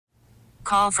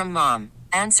call from mom.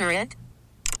 Answer it.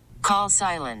 Call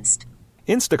silenced.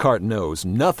 Instacart knows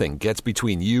nothing gets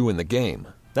between you and the game.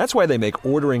 That's why they make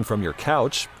ordering from your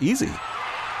couch easy.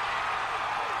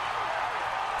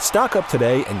 Stock up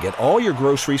today and get all your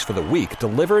groceries for the week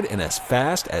delivered in as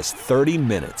fast as 30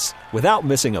 minutes without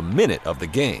missing a minute of the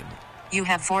game. You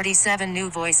have 47 new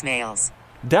voicemails.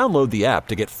 Download the app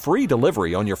to get free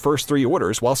delivery on your first 3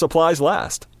 orders while supplies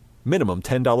last. Minimum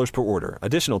 $10 per order.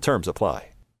 Additional terms apply.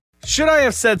 Should I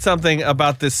have said something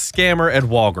about this scammer at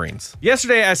Walgreens?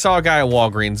 Yesterday, I saw a guy at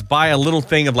Walgreens buy a little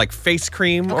thing of like face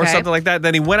cream or something like that.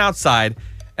 Then he went outside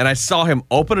and I saw him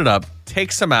open it up,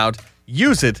 take some out,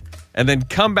 use it, and then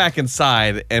come back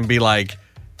inside and be like,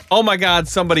 oh my God,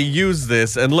 somebody used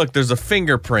this. And look, there's a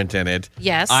fingerprint in it.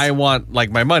 Yes. I want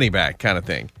like my money back kind of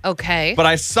thing. Okay. But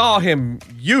I saw him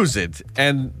use it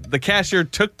and the cashier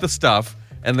took the stuff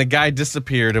and the guy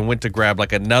disappeared and went to grab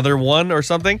like another one or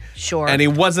something. Sure. And he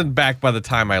wasn't back by the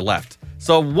time I left.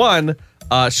 So one,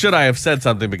 should I have said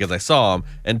something because I saw him?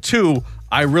 And two,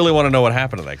 I really want to know what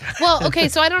happened to that guy. Well, okay,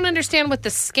 so I don't understand what the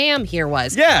scam here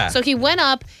was. Yeah. So he went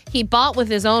up, he bought with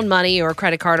his own money or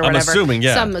credit card or whatever. I'm assuming,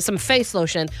 yeah. Some face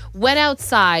lotion, went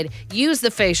outside, used the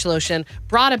face lotion,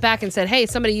 brought it back and said, hey,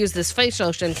 somebody used this face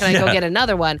lotion. Can I go get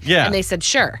another one? Yeah. And they said,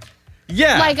 sure.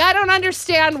 Yeah. Like, I don't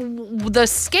understand the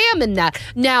scam in that.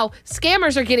 Now,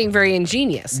 scammers are getting very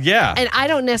ingenious. Yeah. And I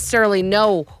don't necessarily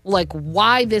know, like,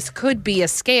 why this could be a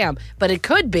scam, but it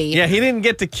could be. Yeah, he didn't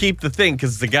get to keep the thing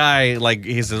because the guy, like,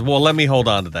 he says, well, let me hold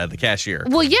on to that, the cashier.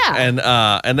 Well,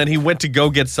 yeah. And then he went to go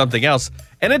get something else.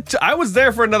 And I was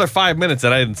there for another 5 minutes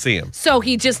and I didn't see him. So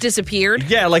he just disappeared?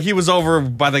 Yeah, like he was over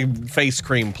by the face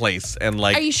cream place and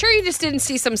like... Are you sure you just didn't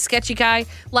see some sketchy guy?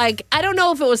 Like, I don't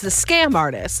know if it was the scam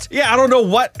artist. Yeah, I don't know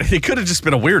what... He could have just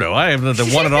been a weirdo. I am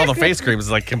the one in all the face creams,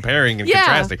 like comparing and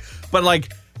contrasting. But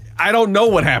like, I don't know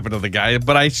what happened to the guy,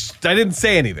 but I didn't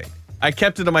say anything. I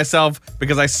kept it to myself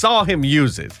because I saw him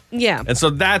use it. Yeah. And so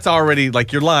that's already,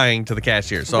 like, you're lying to the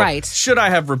cashier. So should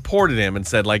I have reported him and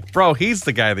said, like, bro, he's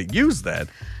the guy that used that.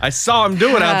 I saw him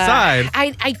do it outside.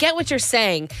 I get what you're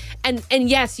saying. And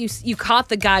yes, you caught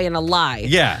the guy in a lie.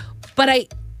 Yeah.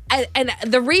 But and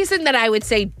the reason that I would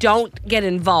say don't get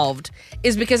involved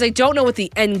is because I don't know what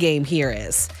the end game here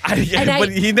is. But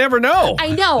you never know.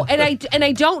 I know, and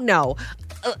I don't know.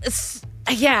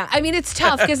 Yeah, I mean, it's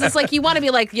tough because it's like you want to be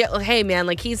like, yeah, hey, man,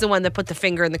 like he's the one that put the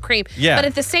finger in the cream. Yeah. But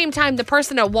at the same time, the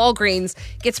person at Walgreens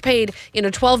gets paid,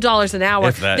 $12 an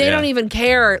hour. They don't even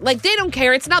care. Like, they don't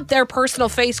care. It's not their personal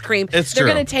face cream. They're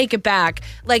going to take it back.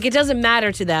 Like, it doesn't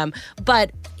matter to them. But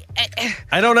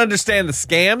I don't understand the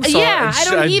scam. So I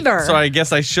don't either. So I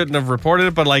guess I shouldn't have reported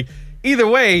it. But like, either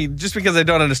way, just because I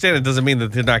don't understand it doesn't mean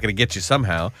that they're not going to get you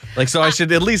somehow. Like, so I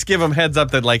should at least give him heads up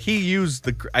that like he used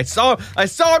the. I saw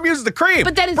him use the cream.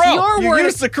 But then it's Bro, your word. You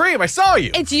used the cream. I saw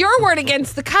you. It's your word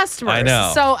against the customers. I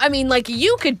know. So I mean, like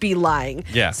you could be lying.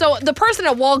 Yeah. So the person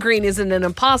at Walgreens is in an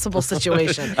impossible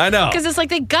situation. I know. Because it's like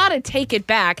they got to take it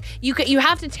back. You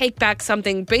have to take back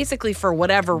something basically for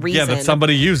whatever reason. Yeah, that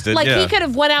somebody used it. Like yeah. he could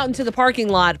have went out into the parking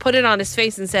lot, put it on his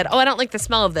face, and said, "Oh, I don't like the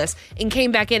smell of this," and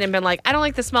came back in and been like, "I don't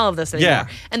like the smell of this anymore." Yeah.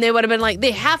 And they would have been like,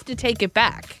 they have to take it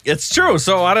back. It's true.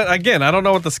 So I don't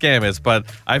know what the scam is, but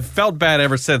I've felt bad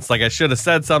ever since. Like I should have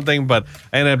said something, but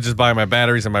I ended up just buying my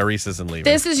batteries and my Reese's and leaving.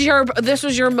 This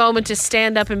was your moment to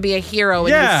stand up and be a hero, and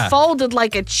Yeah. you folded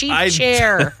like a cheap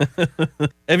chair.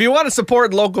 If you want to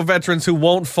support local veterans who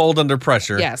won't fold under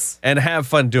pressure, Yes. and have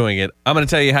fun doing it, I'm going to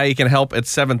tell you how you can help at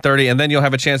 7:30, and then you'll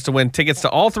have a chance to win tickets to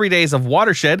all 3 days of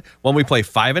Watershed when we play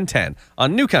 5 and 10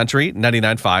 on New Country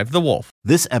 99.5 The Wolf.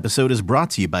 This episode is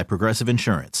brought to you by Progressive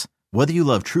Insurance. Whether you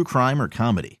love true crime or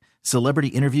comedy, celebrity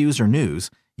interviews or news,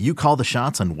 you call the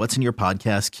shots on what's in your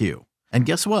podcast queue. And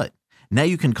guess what? Now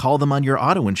you can call them on your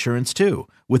auto insurance too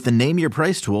with the Name Your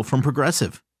Price tool from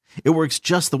Progressive. It works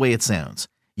just the way it sounds.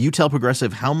 You tell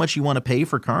Progressive how much you want to pay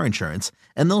for car insurance,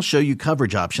 and they'll show you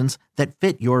coverage options that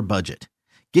fit your budget.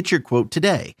 Get your quote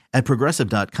today at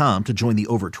Progressive.com to join the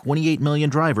over 28 million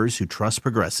drivers who trust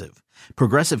Progressive.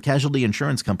 Progressive Casualty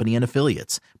Insurance Company and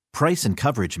Affiliates. Price and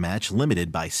coverage match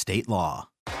limited by state law.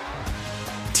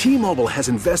 T-Mobile has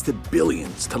invested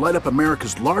billions to light up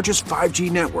America's largest 5G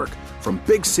network, from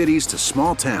big cities to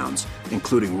small towns,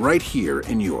 including right here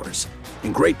in yours.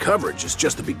 And great coverage is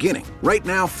just the beginning. Right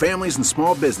now, families and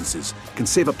small businesses can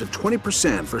save up to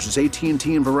 20% versus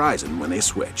AT&T and Verizon when they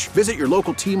switch. Visit your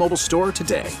local T-Mobile store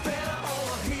today.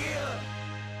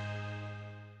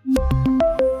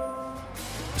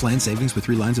 Plan savings with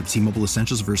 3 lines of T-Mobile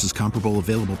Essentials versus comparable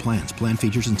available plans. Plan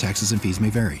features and taxes and fees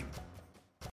may vary.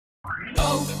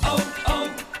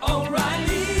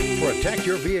 O'Reilly. Protect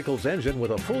your vehicle vehicle's engine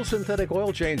with a full synthetic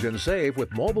oil change and save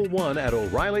with Mobil 1 at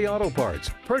O'Reilly Auto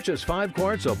Parts. Purchase 5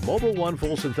 quarts of Mobil 1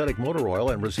 full synthetic motor oil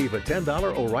and receive a $10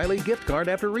 O'Reilly gift card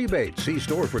after rebate. See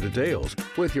store for details.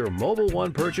 With your Mobil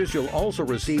 1 purchase, you'll also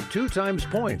receive 2 times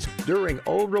points during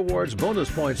O Rewards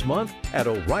Bonus Points Month at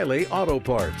O'Reilly Auto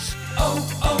Parts.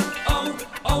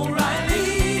 O'Reilly.